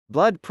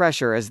Blood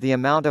pressure is the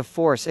amount of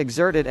force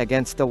exerted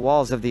against the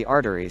walls of the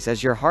arteries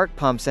as your heart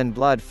pumps and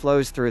blood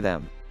flows through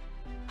them.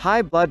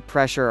 High blood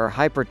pressure or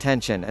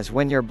hypertension is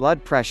when your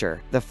blood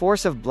pressure, the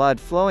force of blood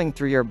flowing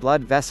through your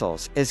blood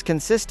vessels, is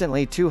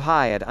consistently too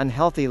high at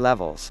unhealthy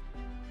levels.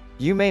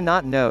 You may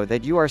not know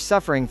that you are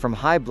suffering from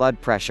high blood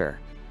pressure.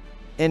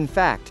 In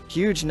fact,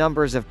 huge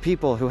numbers of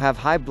people who have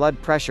high blood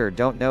pressure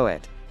don't know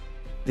it.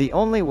 The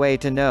only way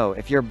to know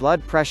if your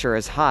blood pressure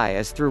is high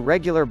is through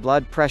regular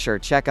blood pressure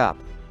checkup.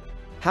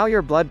 How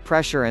your blood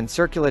pressure and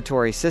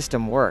circulatory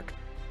system work.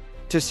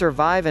 To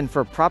survive and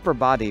for proper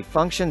body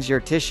functions, your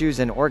tissues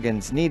and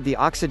organs need the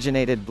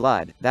oxygenated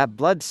blood that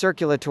blood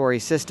circulatory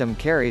system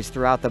carries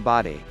throughout the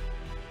body.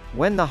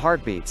 When the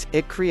heart beats,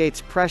 it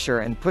creates pressure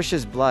and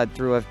pushes blood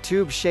through a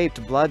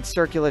tube-shaped blood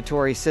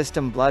circulatory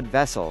system blood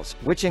vessels,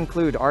 which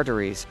include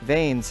arteries,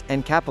 veins,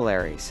 and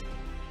capillaries.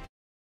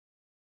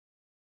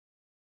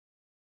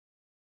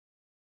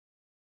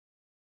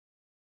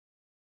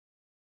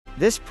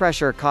 This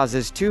pressure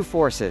causes two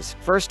forces.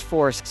 First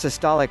force,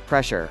 systolic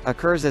pressure,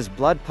 occurs as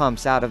blood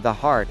pumps out of the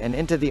heart and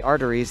into the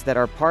arteries that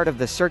are part of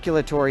the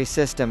circulatory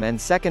system, and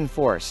second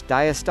force,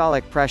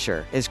 diastolic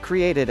pressure, is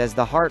created as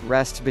the heart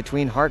rests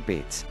between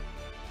heartbeats.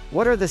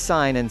 What are the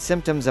signs and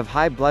symptoms of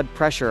high blood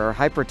pressure or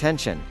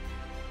hypertension?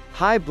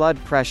 High blood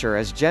pressure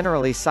is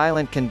generally a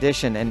silent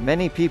condition and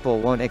many people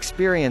won't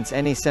experience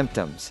any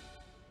symptoms.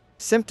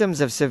 Symptoms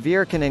of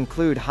severe can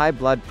include high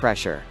blood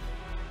pressure,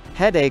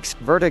 headaches,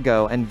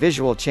 vertigo and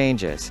visual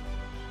changes,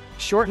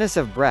 shortness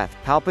of breath,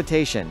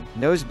 palpitation,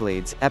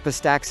 nosebleeds,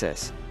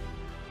 epistaxis,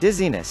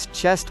 dizziness,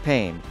 chest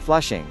pain,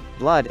 flushing,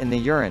 blood in the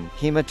urine,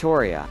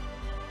 hematuria.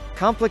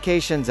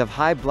 Complications of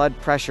high blood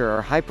pressure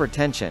or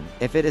hypertension,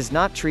 if it is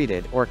not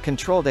treated or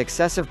controlled,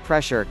 excessive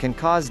pressure can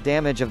cause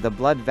damage of the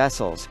blood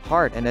vessels,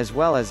 heart and as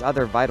well as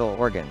other vital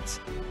organs.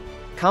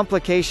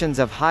 Complications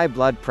of high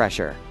blood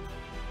pressure: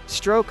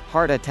 stroke,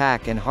 heart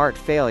attack and heart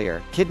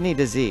failure, kidney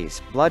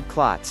disease, blood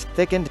clots,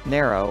 thickened,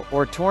 narrow,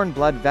 or torn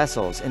blood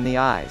vessels in the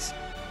eyes,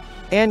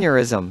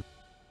 aneurysm,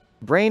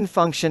 brain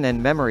function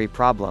and memory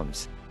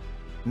problems,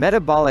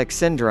 metabolic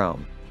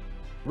syndrome.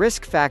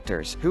 Risk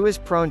factors: who is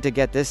prone to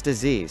get this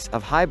disease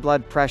of high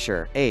blood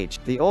pressure? Age: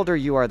 the older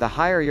you are, the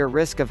higher your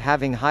risk of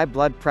having high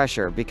blood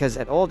pressure, because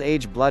at old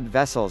age blood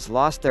vessels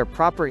lost their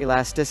proper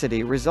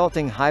elasticity,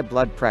 resulting high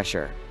blood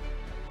pressure.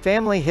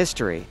 Family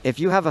history: if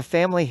you have a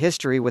family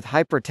history with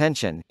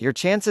hypertension, your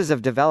chances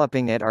of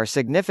developing it are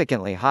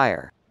significantly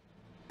higher.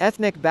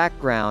 Ethnic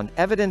background: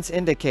 evidence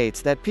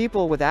indicates that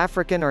people with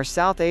African or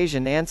South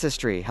Asian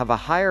ancestry have a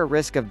higher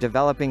risk of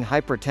developing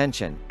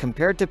hypertension,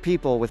 compared to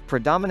people with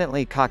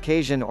predominantly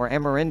Caucasian or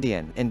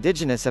Amerindian,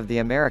 indigenous of the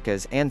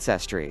Americas,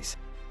 ancestries.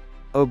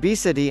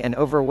 Obesity and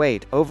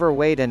overweight: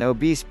 overweight and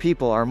obese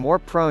people are more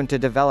prone to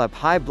develop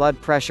high blood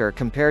pressure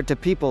compared to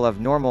people of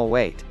normal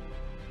weight.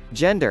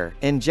 Gender: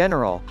 in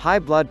general, high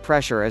blood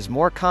pressure is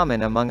more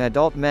common among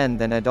adult men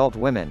than adult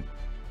women.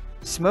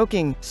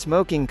 Smoking: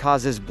 smoking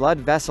causes blood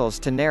vessels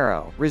to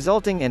narrow,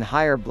 resulting in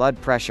higher blood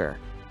pressure.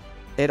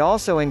 It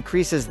also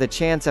increases the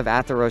chance of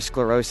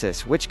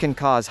atherosclerosis, which can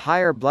cause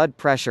higher blood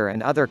pressure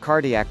and other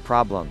cardiac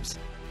problems.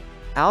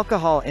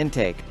 Alcohol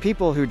intake: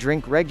 people who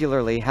drink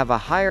regularly have a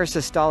higher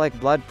systolic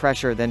blood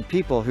pressure than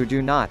people who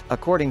do not,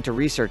 according to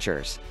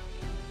researchers.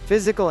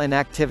 Physical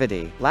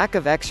inactivity: lack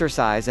of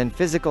exercise and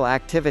physical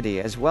activity,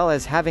 as well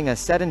as having a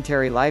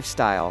sedentary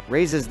lifestyle,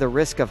 raises the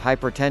risk of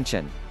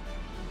hypertension.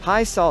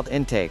 High salt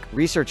intake: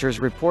 researchers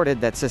reported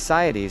that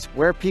societies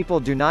where people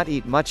do not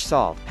eat much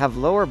salt have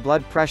lower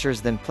blood pressures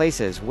than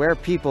places where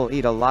people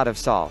eat a lot of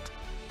salt.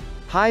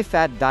 High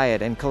fat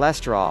diet and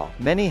cholesterol: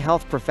 many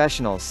health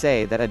professionals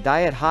say that a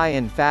diet high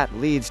in fat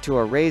leads to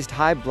a raised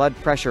high blood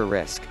pressure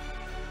risk.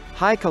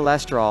 High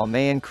cholesterol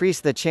may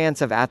increase the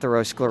chance of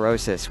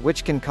atherosclerosis,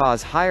 which can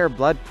cause higher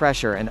blood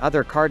pressure and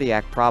other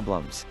cardiac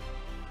problems.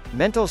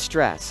 Mental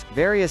stress: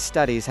 various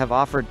studies have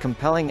offered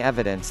compelling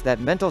evidence that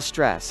mental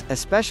stress,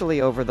 especially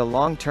over the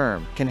long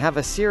term, can have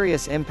a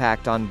serious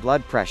impact on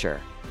blood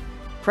pressure.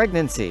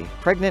 Pregnancy: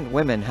 pregnant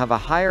women have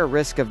a higher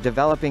risk of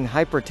developing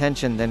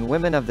hypertension than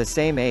women of the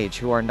same age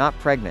who are not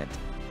pregnant.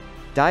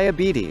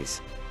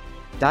 Diabetes.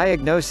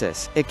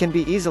 Diagnosis: it can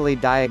be easily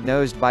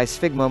diagnosed by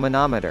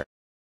sphygmomanometer.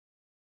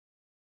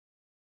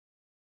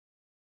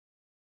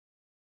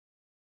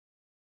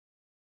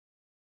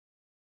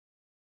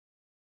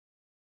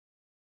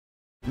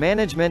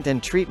 Management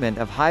and treatment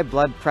of high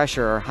blood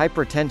pressure or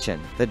hypertension: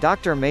 the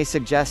doctor may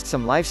suggest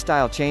some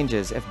lifestyle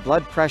changes if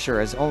blood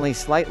pressure is only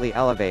slightly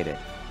elevated.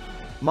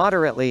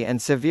 Moderately and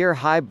severe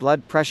high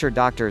blood pressure,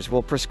 doctors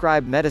will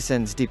prescribe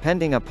medicines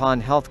depending upon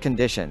health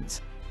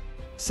conditions.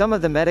 Some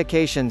of the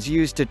medications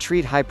used to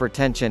treat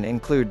hypertension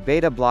include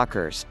beta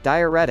blockers,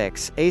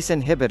 diuretics, ACE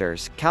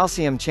inhibitors,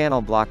 calcium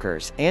channel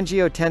blockers,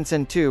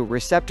 angiotensin II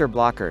receptor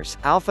blockers,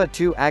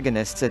 alpha-2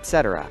 agonists,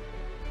 etc.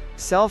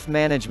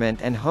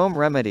 Self-management and home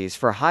remedies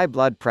for high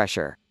blood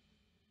pressure: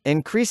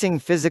 increasing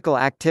physical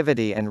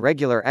activity and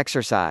regular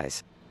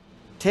exercise,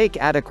 take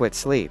adequate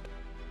sleep,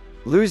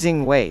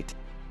 losing weight,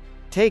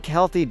 Take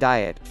healthy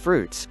diet,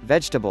 fruits,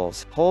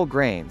 vegetables, whole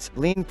grains,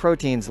 lean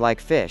proteins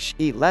like fish,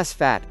 eat less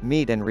fat,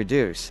 meat and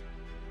reduce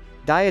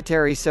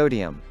dietary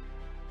sodium.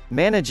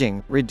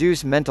 Managing,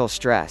 reduce mental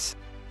stress.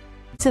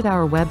 Visit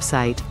our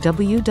website,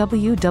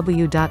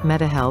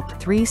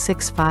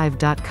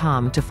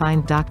 www.medihelp365.com to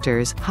find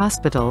doctors,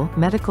 hospital,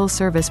 medical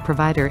service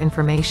provider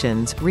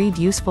informations, read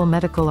useful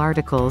medical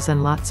articles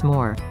and lots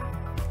more.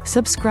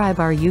 Subscribe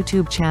our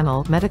YouTube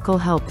channel, Medical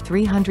Help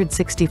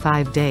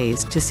 365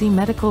 Days, to see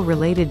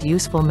medical-related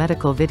useful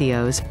medical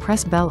videos.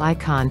 Press bell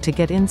icon to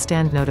get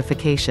instant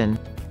notification.